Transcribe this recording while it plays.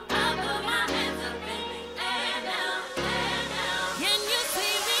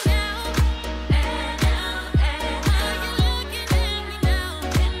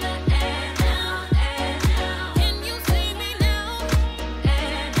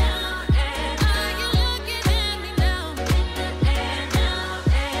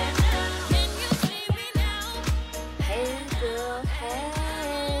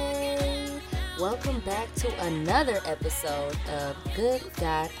to another episode of Good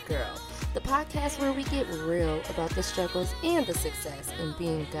God Girl, the podcast where we get real about the struggles and the success in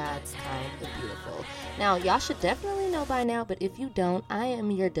being God's kind of beautiful. Now, y'all should definitely know by now, but if you don't, I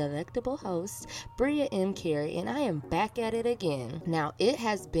am your delectable host, Bria M. Carey, and I am back at it again. Now, it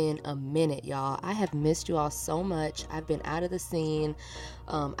has been a minute, y'all. I have missed you all so much. I've been out of the scene,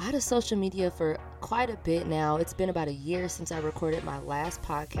 out of social media for quite a bit now. It's been about a year since I recorded my last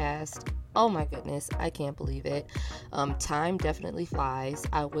podcast. Oh my goodness, I can't believe it. Time definitely flies.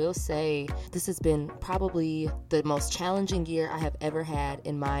 I will say this has been probably the most challenging year I have ever had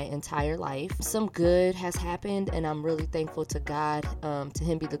in my entire life. Some good has happened, and I'm really thankful to God. To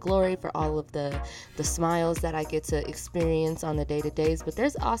Him be the glory for all of the smiles that I get to experience on the day-to-days. But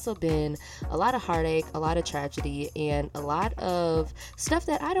there's also been a lot of heartache, a lot of tragedy, and a lot of stuff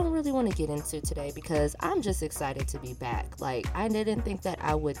that I don't really want to get into today because I'm just excited to be back. Like, I didn't think that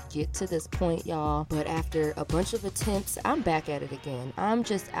I would get to this point, y'all, but after a bunch of attempts, I'm back at it again. I'm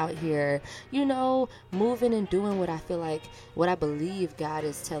just out here, moving and doing what I feel like, what I believe God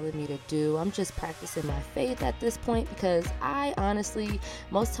is telling me to do. I'm just practicing my faith at this point because I honestly,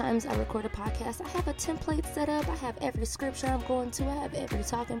 most times I record a podcast, I have a template set up, I have every scripture I'm going to, I have every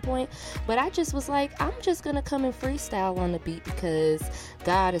talking point, but I just was like, I'm just gonna come and freestyle on the beat because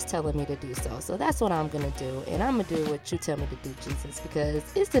God is telling me to do so. So that's what I'm gonna do, and I'm gonna do what you tell me to do, Jesus, because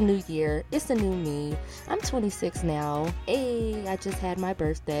it's the new year. It's a new me. I'm 26 now. Hey, I just had my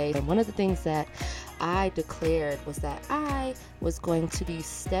birthday. And one of the things that I declared was that I was going to be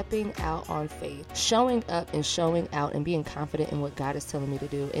stepping out on faith, showing up and showing out and being confident in what God is telling me to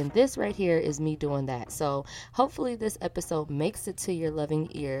do. And this right here is me doing that. So hopefully this episode makes it to your loving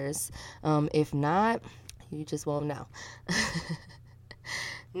ears. If not, you just won't know.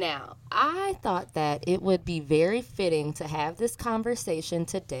 Now, I thought that it would be very fitting to have this conversation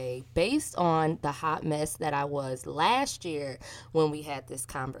today based on the hot mess that I was last year when we had this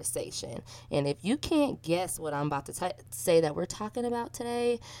conversation. And if you can't guess what I'm about to say that we're talking about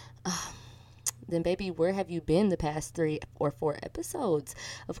today, then baby, where have you been the past 3 or 4 episodes?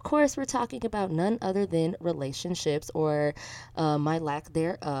 Of course, we're talking about none other than relationships or my lack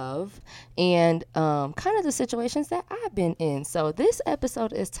thereof and kind of the situations that I've been in. So this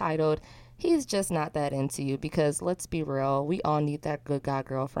episode is titled, He's Just Not That Into You, because let's be real, we all need that good God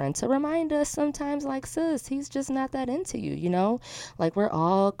girlfriend to remind us sometimes, like, sis, he's just not that into you, Like, we're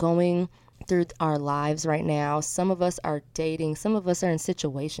all going through our lives right now. Some of us are dating, some of us are in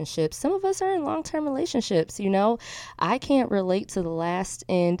situationships, some of us are in long-term relationships. I can't relate to the last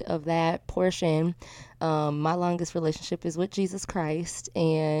end of that portion. My longest relationship is with Jesus Christ,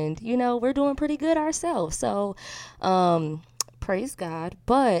 and we're doing pretty good ourselves, so praise God.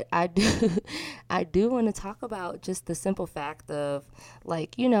 But I do want to talk about just the simple fact of,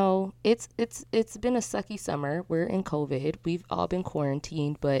 like, it's been a sucky summer. We're in COVID. We've all been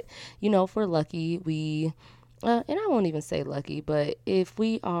quarantined, but if we're lucky, we and I won't even say lucky, but if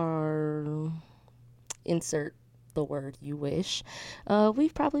we are, insert the word you wish,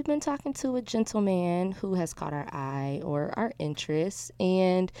 we've probably been talking to a gentleman who has caught our eye or our interest.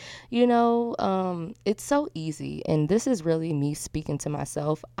 And it's so easy, and this is really me speaking to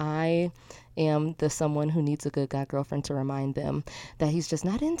myself. I am the someone who needs a good God girlfriend to remind them that he's just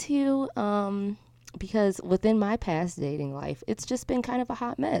not into you, because within my past dating life, it's just been kind of a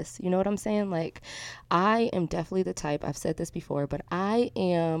hot mess. You know what I'm saying? Like, I am definitely the type, I've said this before, but I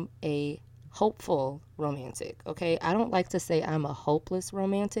am a hopeful romantic, okay? I don't like to say I'm a hopeless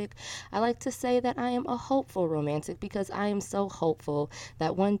romantic. I like to say that I am a hopeful romantic because I am so hopeful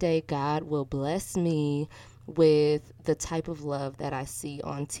that one day God will bless me with the type of love that I see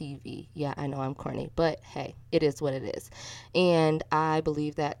on TV. Yeah, I know I'm corny, but hey, it is what it is. And I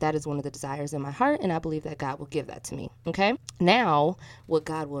believe that that is one of the desires in my heart, and I believe that God will give that to me, okay? Now, what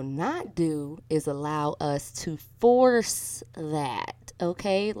God will not do is allow us to force that.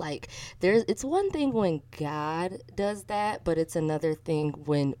 Okay, like it's one thing when God does that, but it's another thing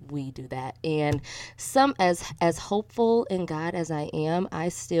when we do that. And as hopeful in God as I am, I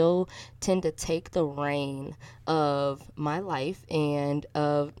still tend to take the reign of my life and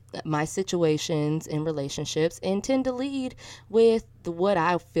of my situations and relationships and tend to lead with what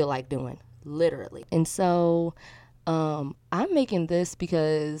I feel like doing, literally. And so I'm making this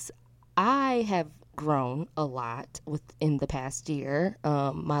because I have grown a lot within the past year.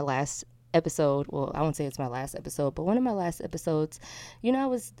 My last episode, well, I won't say it's my last episode, but one of my last episodes, I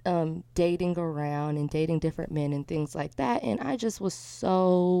was dating around and dating different men and things like that, and I just was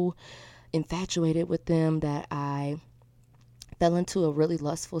so infatuated with them that I fell into a really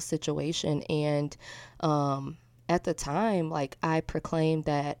lustful situation. And at the time, like, I proclaimed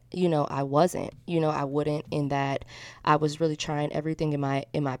that, I wasn't, I wouldn't, in that I was really trying everything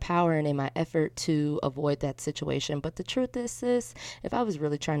in my power and in my effort to avoid that situation. But the truth is, sis, if I was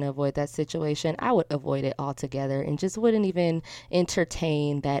really trying to avoid that situation, I would avoid it altogether and just wouldn't even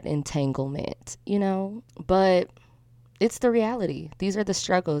entertain that entanglement, But it's the reality. These are the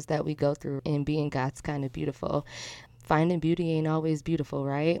struggles that we go through in being God's kind of beautiful. Finding beauty ain't always beautiful,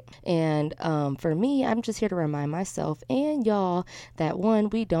 right? And for me, I'm just here to remind myself and y'all that, one,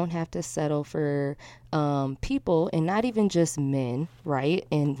 we don't have to settle for people, and not even just men, right,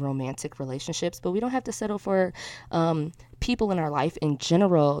 in romantic relationships, but we don't have to settle for people in our life in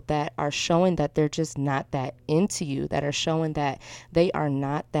general that are showing that they're just not that into you, that are showing that they are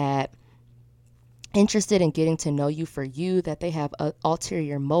not that interested in getting to know you for you, that they have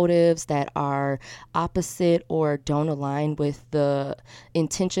ulterior motives that are opposite or don't align with the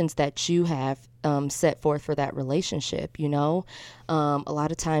intentions that you have set forth for that relationship. A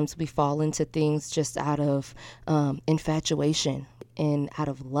lot of times we fall into things just out of infatuation and out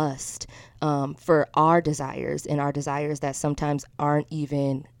of lust for our desires, and our desires that sometimes aren't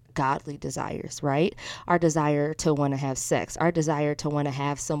even godly desires, right? Our desire to want to have sex, our desire to want to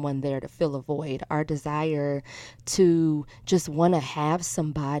have someone there to fill a void, our desire to just want to have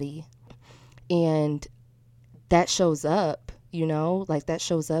somebody. And that shows up, like that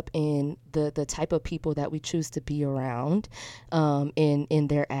shows up in the type of people that we choose to be around, in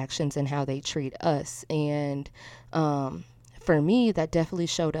their actions and how they treat us. And for me, that definitely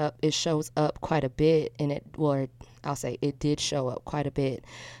showed up. It shows up quite a bit, and I'll say it did show up quite a bit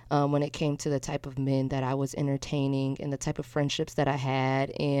when it came to the type of men that I was entertaining and the type of friendships that I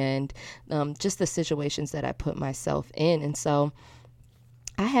had, and just the situations that I put myself in. And so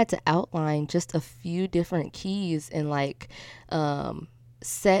I had to outline just a few different keys and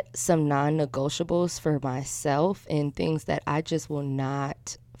set some non-negotiables for myself, and things that I just will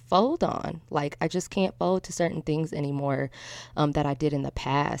not fold on. Like, I just can't fold to certain things anymore that I did in the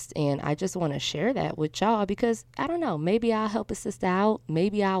past. And I just want to share that with y'all because, I don't know, maybe I'll help a sister out.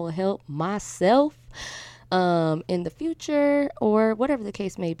 Maybe I will help myself in the future, or whatever the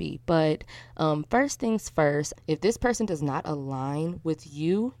case may be. But first things first, if this person does not align with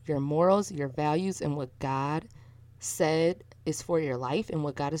you, your morals, your values, and what God said is for your life and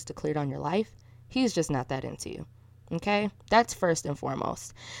what God has declared on your life, he's just not that into you. Okay, that's first and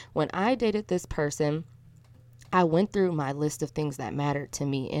foremost. When I dated this person, I went through my list of things that mattered to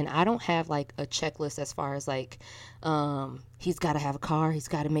me, and I don't have like a checklist as far as he's got to have a car, he's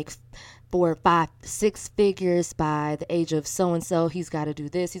got to make 4, 5, 6 figures by the age of so and so, he's got to do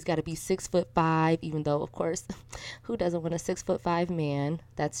this, he's got to be 6'5", even though, of course, who doesn't want a 6'5" man?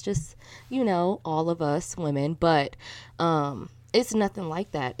 That's just, all of us women. But it's nothing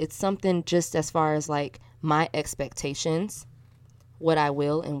like that. It's something just as far as my expectations, what I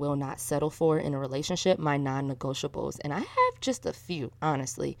will and will not settle for in a relationship, my non-negotiables. And I have just a few,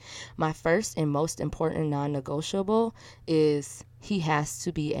 honestly. My first and most important non-negotiable is he has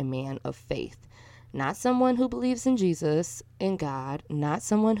to be a man of faith. Not someone who believes in Jesus and God, not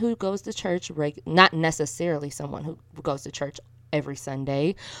someone who goes to church, not necessarily someone who goes to church every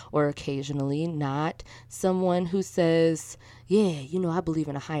Sunday or occasionally, not someone who says, yeah, I believe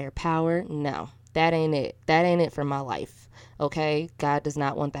in a higher power. No, that ain't it. That ain't it for my life. Okay, God does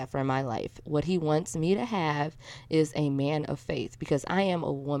not want that for my life. What he wants me to have is a man of faith, because I am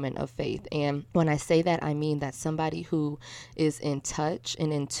a woman of faith. And when I say that, I mean that somebody who is in touch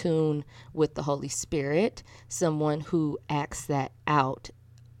and in tune with the Holy Spirit, someone who acts that out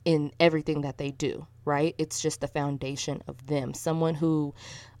in everything that they do, right? It's just the foundation of them. Someone who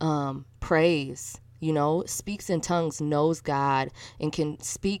prays, speaks in tongues, knows God, and can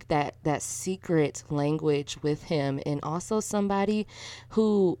speak that secret language with him. And also somebody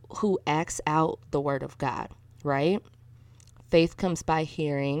who acts out the word of God, right? Faith comes by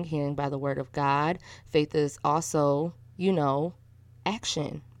hearing by the word of God. Faith is also,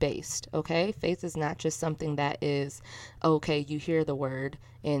 action based. Okay, faith is not just something that is, okay, you hear the word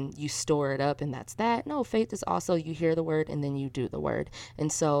and you store it up and that's that. No, faith is also you hear the word and then you do the word.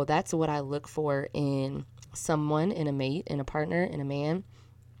 And so that's what I look for in someone, in a mate, in a partner, in a man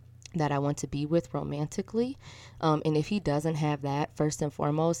that I want to be with romantically. And if he doesn't have that first and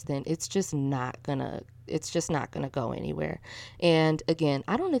foremost, then it's just not gonna go anywhere. And again,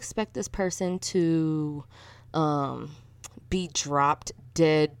 I don't expect this person to be dropped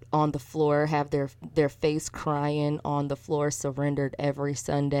dead on the floor, have their face crying on the floor, surrendered every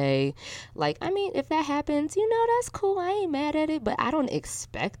Sunday. Like, I mean, if that happens, that's cool. I ain't mad at it, but I don't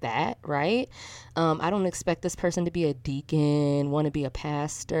expect that, right? I don't expect this person to be a deacon, want to be a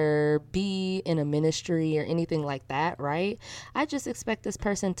pastor, be in a ministry or anything like that, right? I just expect this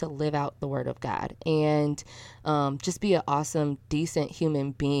person to live out the word of God and just be an awesome, decent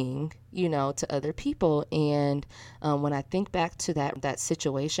human being, to other people. And when I think back to that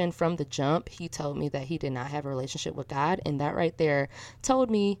situation from the jump, he told me that he did not have a relationship with God. And that right there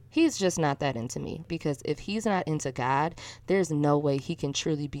told me he's just not that into me, because if he's not into God, there's no way he can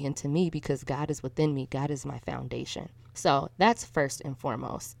truly be into me, because God is within me. God is my foundation. So that's first and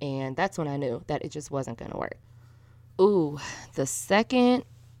foremost. And that's when I knew that it just wasn't going to work. Ooh, the second,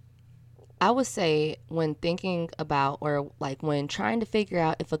 I would say, when thinking about, or like when trying to figure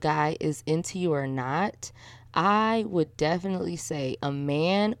out if a guy is into you or not, I would definitely say a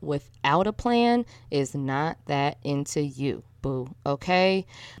man without a plan is not that into you, boo. Okay.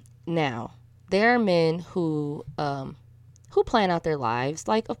 Now, there are men who plan out their lives.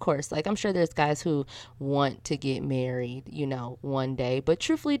 Like, of course, like, I'm sure there's guys who want to get married, one day, but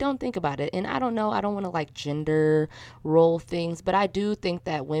truthfully don't think about it. And I don't know, I don't want to like gender role things, but I do think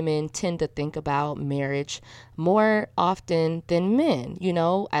that women tend to think about marriage more often than men,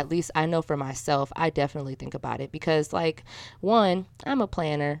 at least I know for myself, I definitely think about it because, like, one, I'm a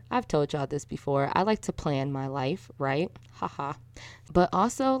planner. I've told y'all this before. I like to plan my life, right? Haha. But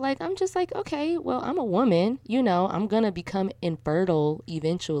also, like, I'm just like, okay, well, I'm a woman, I'm going to become infertile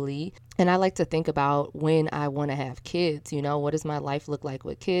eventually. And I like to think about when I want to have kids, what does my life look like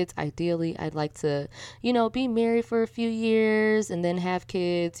with kids? Ideally, I'd like to, be married for a few years and then have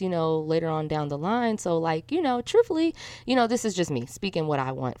kids, later on down the line. So like, truthfully, this is just me speaking what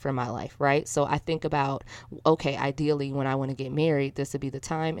I want for my life, right? So I think about, okay, ideally when I want to get married, this would be the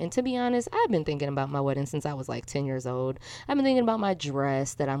time. And to be honest, I've been thinking about my wedding since I was like 10 years old. I've been thinking about my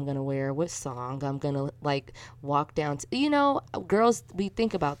dress that I'm going to wear, what song I'm going to like walk down to, girls, we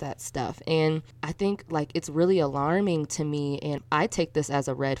think about that stuff. And I think like it's really alarming to me, and I take this as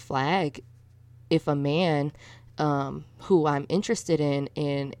a red flag if a man who I'm interested in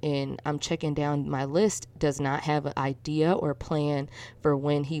and I'm checking down my list does not have an idea or plan for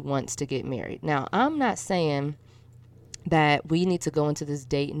when he wants to get married. Now, I'm not saying that we need to go into this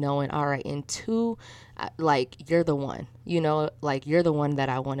date knowing, all right, in like, you're the one, like, you're the one that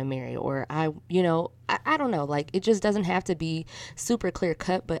I want to marry, or I don't know, like, it just doesn't have to be super clear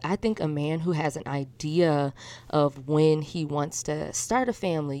cut. But I think a man who has an idea of when he wants to start a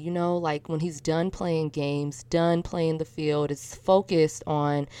family, like when he's done playing games, done playing the field, is focused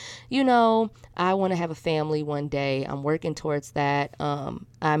on, I want to have a family one day. I'm working towards that. I'm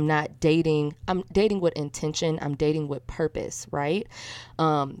dating with intention. I'm dating with purpose, right?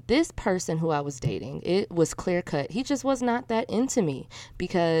 This person who I was dating, it was clear cut. He just was not that into me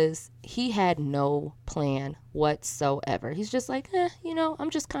because he had no plan whatsoever. He's just like, I'm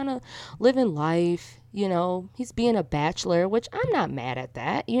just kind of living life. He's being a bachelor, which I'm not mad at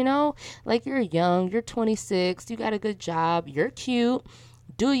that. Like, you're young, you're 26, you got a good job, you're cute.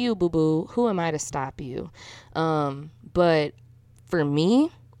 Do you, boo boo? Who am I to stop you? But for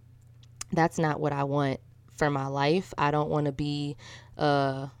me, that's not what I want for my life. I don't want to be,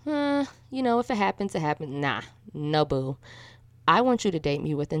 if it happens, it happens. Nah, no, boo. I want you to date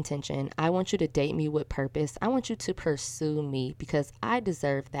me with intention. I want you to date me with purpose. I want you to pursue me because I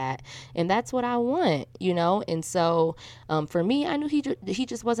deserve that. And that's what I want, And so for me, I knew he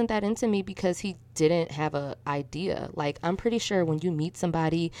just wasn't that into me because he didn't have an idea. Like, I'm pretty sure when you meet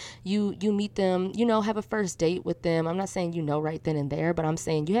somebody, you meet them, have a first date with them. I'm not saying right then and there, but I'm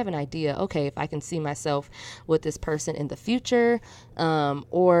saying you have an idea. Okay, if I can see myself with this person in the future,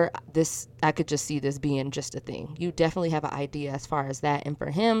 or this, I could just see this being just a thing. You definitely have an idea as far as that. And for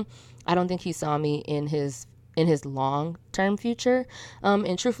him, I don't think he saw me in his long-term future.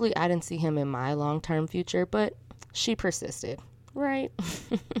 And truthfully, I didn't see him in my long-term future, but she persisted, right?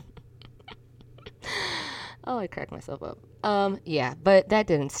 Oh, I cracked myself up. Yeah, but that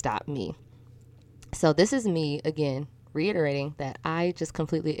didn't stop me. So this is me again, reiterating that I just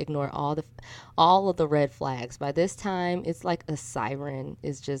completely ignore all of the red flags. By this time, it's like a siren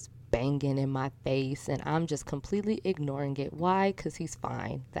is just banging in my face, and I'm just completely ignoring it. Why? Because he's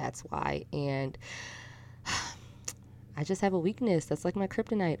fine. That's why. And I just have a weakness. That's like my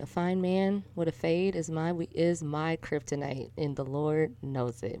kryptonite. A fine man with a fade is my kryptonite, and the Lord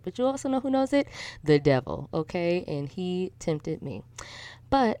knows it. But you also know who knows it? The devil, okay? And he tempted me.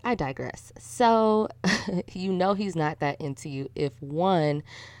 But I digress. So, he's not that into you if, one,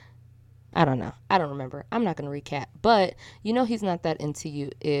 I don't know. I don't remember. I'm not going to recap. But you know he's not that into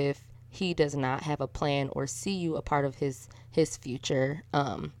you if he does not have a plan or see you a part of his future.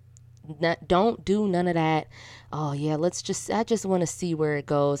 Don't do none of that. Oh yeah, I just want to see where it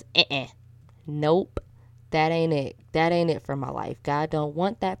goes. Nope. That ain't it. That ain't it for my life. God don't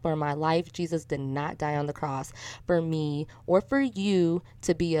want that for my life. Jesus did not die on the cross for me or for you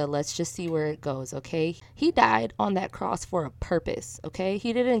to be a let's just see where it goes, okay? He died on that cross for a purpose, okay?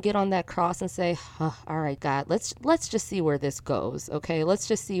 He didn't get on that cross and say, oh, all right, God, let's just see where this goes, okay? Let's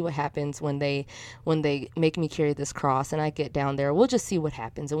just see what happens when they make me carry this cross and I get down there. We'll just see what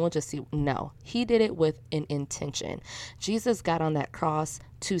happens and we'll just see. No, he did it with an intention. Jesus got on that cross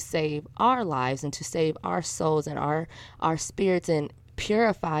to save our lives and to save our souls and our spirits and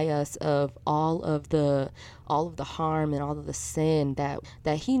purify us of all of the harm and all of the sin that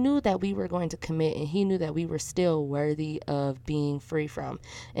he knew that we were going to commit, and he knew that we were still worthy of being free from.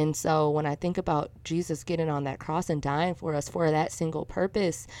 And so when I think about Jesus getting on that cross and dying for us for that single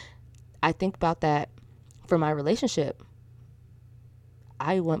purpose, I think about that for my relationship.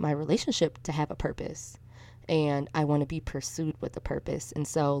 I want my relationship to have a purpose, and I want to be pursued with a purpose. And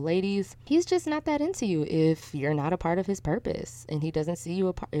so, ladies, he's just not that into you if you're not a part of his purpose, and he doesn't see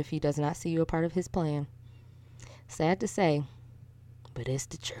you if he does not see you a part of his plan. Sad to say, but it's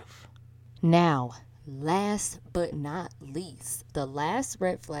the truth. Now, last but not least, the last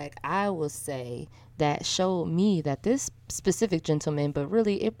red flag I will say that showed me that this specific gentleman, but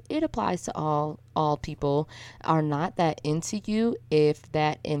really it applies to all people, are not that into you if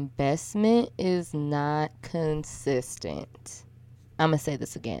that investment is not consistent. I'm going to say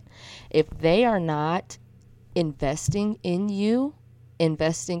this again. If they are not investing in you,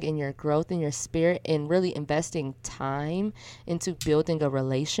 investing in your growth in your spirit, and really investing time into building a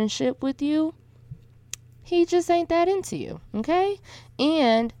relationship with you, he just ain't that into you, okay?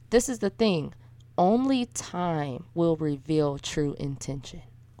 And this is the thing. Only time will reveal true intention.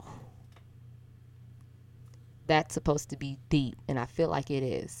 That's supposed to be deep, and I feel like it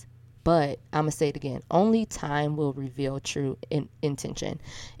is. But I'm going to say it again. Only time will reveal true intention.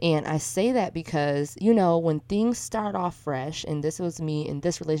 And I say that because, you know, when things start off fresh, and this was me in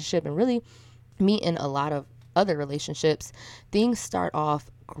this relationship, and really me in a lot of other relationships, things start off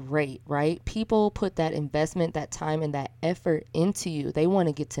great, right? People put that investment, that time, and that effort into you. They want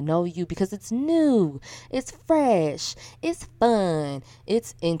to get to know you because it's new, it's fresh, it's fun,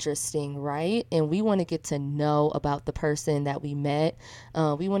 it's interesting, right? And we want to get to know about the person that we met.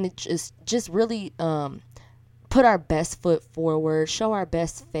 We want to just really put our best foot forward, show our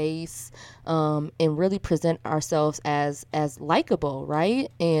best face, and really present ourselves as likable,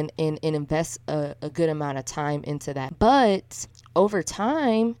 right? And invest a good amount of time into that. But over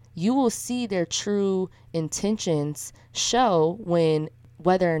time, you will see their true intentions show when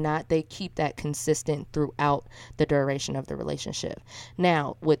whether or not they keep that consistent throughout the duration of the relationship.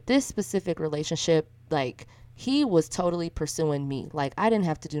 Now, with this specific relationship, like, he was totally pursuing me. Like, I didn't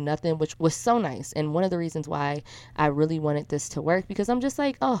have to do nothing, which was so nice. And one of the reasons why I really wanted this to work, because I'm just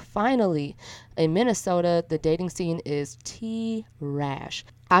like, oh, finally. In Minnesota, the dating scene is trash.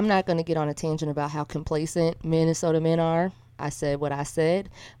 I'm not going to get on a tangent about how complacent Minnesota men are. I said what I said.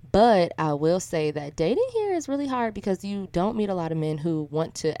 But I will say that dating here is really hard because you don't meet a lot of men who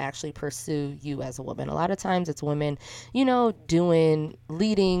want to actually pursue you as a woman. A lot of times it's women, you know,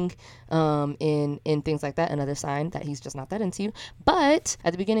 leading in things like that. Another sign that he's just not that into you. But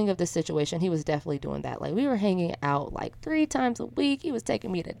at the beginning of this situation, he was definitely doing that. Like, we were hanging out like 3 times a week. He was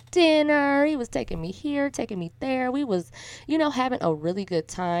taking me to dinner. He was taking me here, taking me there. We was, you know, having a really good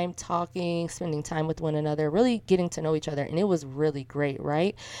time talking, spending time with one another, really getting to know each other. And it was really great,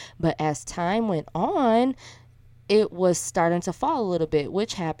 right? But as time went on, it was starting to fall a little bit,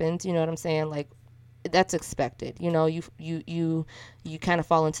 which happens, you know what I'm saying? Like, that's expected. You know, you kind of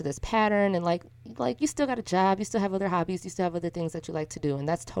fall into this pattern, and like you still got a job, you still have other hobbies, you still have other things that you like to do, and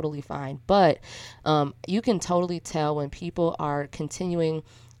that's totally fine. But you can totally tell when people are continuing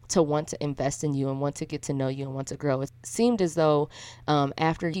to want to invest in you and want to get to know you and want to grow. It seemed as though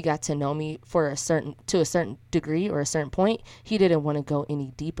after he got to know me to a certain degree or a certain point, he didn't want to go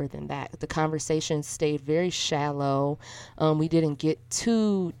any deeper than that. The conversation stayed very shallow. We didn't get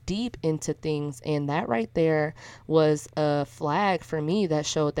too deep into things, and that right there was a flag for me that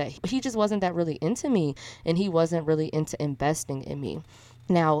showed that he just wasn't that really into me, and he wasn't really into investing in me.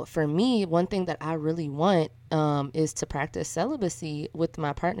 Now, for me, one thing that I really want is to practice celibacy with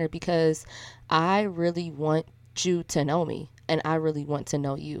my partner, because I really want you to know me, and I really want to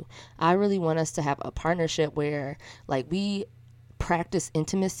know you. I really want us to have a partnership where, like, we practice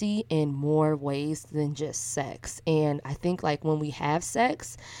intimacy in more ways than just sex. And I think like when we have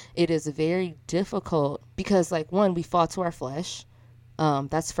sex, it is very difficult because like one, we fall to our flesh.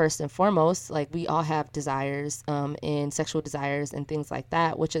 That's first and foremost. Like we all have desires, and sexual desires and things like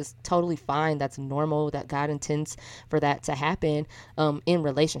that, which is totally fine. That's normal. That God intends for that to happen, in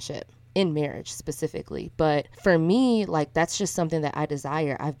relationship, in marriage specifically. But for me, like that's just something that I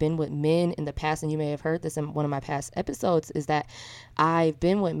desire. I've been with men in the past, and you may have heard this in one of my past episodes, is that I've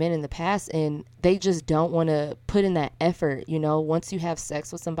been with men in the past and they just don't want to put in that effort. Once you have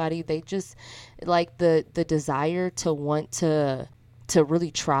sex with somebody, they just like the desire to want to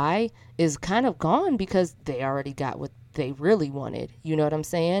really try is kind of gone because they already got what they really wanted. You know what I'm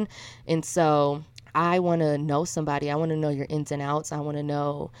saying? And so I want to know somebody. I want to know your ins and outs. I want to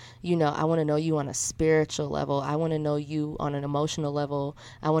know, I want to know you on a spiritual level. I want to know you on an emotional level.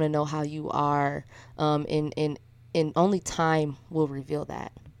 I want to know how you are. And only time will reveal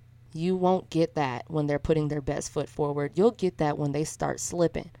that. You won't get that when they're putting their best foot forward. You'll get that when they start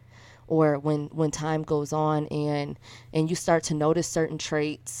slipping, or when time goes on and you start to notice certain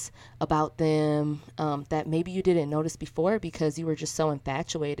traits about them that maybe you didn't notice before because you were just so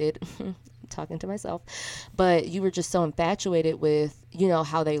infatuated. I'm talking to myself, but you were just so infatuated with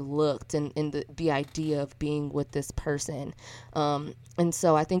how they looked and the idea of being with this person. And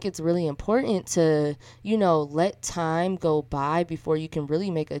so I think it's really important to let time go by before you can really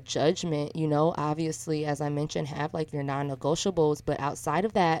make a judgment. Obviously, as I mentioned, have like your non-negotiables, but outside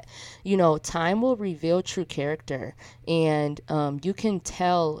of that, time will reveal true character. And you can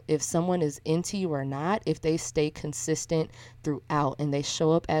tell if someone is into you or not if they stay consistent throughout and they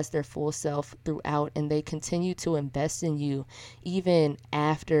show up as their full self throughout, and they continue to invest in you even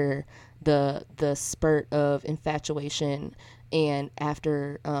after the spurt of infatuation and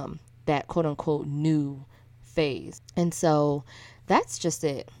after that quote unquote new phase. And so that's just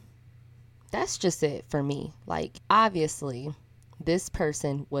it for me. Like, obviously this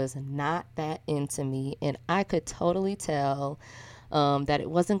person was not that into me, and I could totally tell that it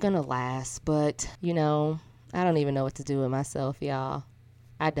wasn't gonna last. But I don't even know what to do with myself, y'all.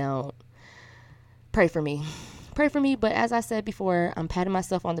 I don't. Pray for me. But as I said before, I'm patting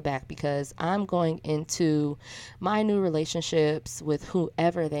myself on the back because I'm going into my new relationships with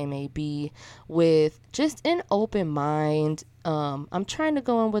whoever they may be with just an open mind. I'm trying to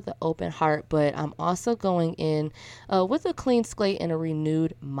go in with an open heart, but I'm also going in with a clean slate and a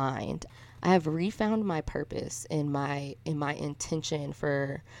renewed mind. I have refound my purpose and my intention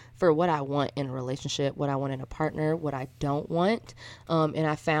for what I want in a relationship, what I want in a partner, what I don't want. And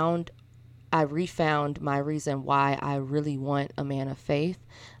I refound my reason why I really want a man of faith.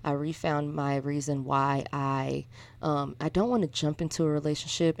 I refound my reason why I don't want to jump into a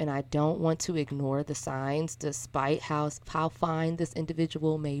relationship, and I don't want to ignore the signs despite how fine this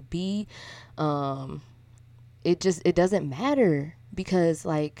individual may be. It doesn't matter because,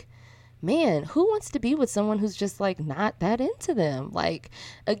 like, man, who wants to be with someone who's just like not that into them? Like,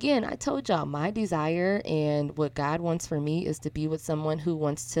 again, I told y'all my desire and what God wants for me is to be with someone who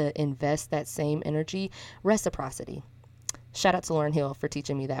wants to invest that same energy. Reciprocity. Shout out to Lauryn Hill for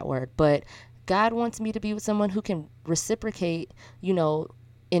teaching me that word. But God wants me to be with someone who can reciprocate, and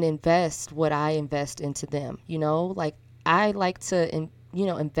invest what I invest into them. Like, I like to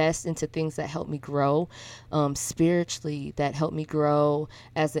invest into things that help me grow spiritually, that help me grow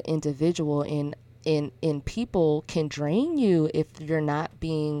as an individual. And people can drain you if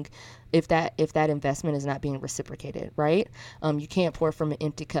that investment is not being reciprocated, right? You can't pour from an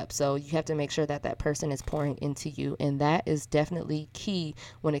empty cup, so you have to make sure that person is pouring into you, and that is definitely key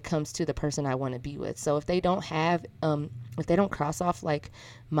when it comes to the person I want to be with. So if they don't cross off like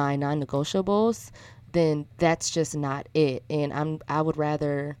my non-negotiables, then that's just not it. And I would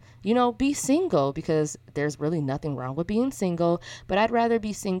rather, be single, because there's really nothing wrong with being single, but I'd rather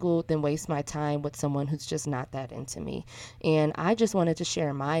be single than waste my time with someone who's just not that into me. And I just wanted to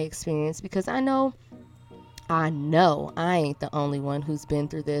share my experience because I know I ain't the only one who's been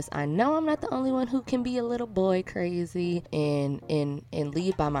through this. I know I'm not the only one who can be a little boy crazy and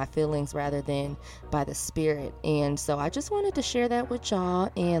lead by my feelings rather than by the spirit. And so I just wanted to share that with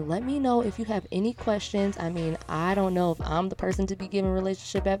y'all, and let me know if you have any questions. I mean, I don't know if I'm the person to be giving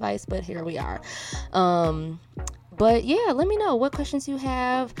relationship advice, but here we are. But yeah, let me know what questions you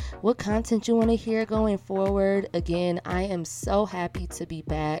have, what content you want to hear going forward. Again, I am so happy to be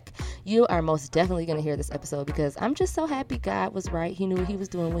back. You are most definitely going to hear this episode because I'm just so happy God was right. He knew what he was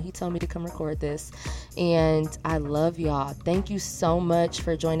doing when he told me to come record this. And I love y'all. Thank you so much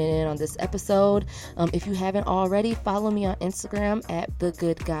for joining in on this episode. If you haven't already, follow me on Instagram at The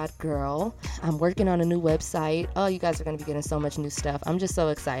Good God Girl. I'm working on a new website. Oh, you guys are going to be getting so much new stuff. I'm just so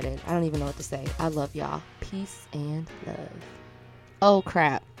excited. I don't even know what to say. I love y'all. Peace and love. Oh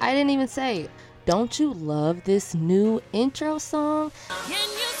crap, I didn't even say, don't you love this new intro song?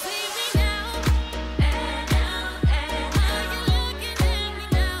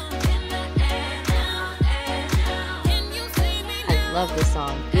 I love this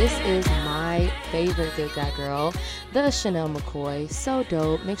song. This is my favorite Good God Girl, the Chanel McCoy. So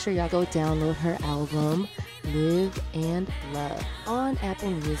dope. Make sure y'all go download her album, Live and Love, on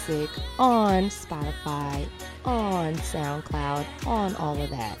Apple Music, on Spotify, on SoundCloud, on all of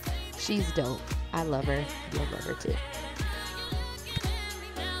that. She's dope. I love her. You'll love her too.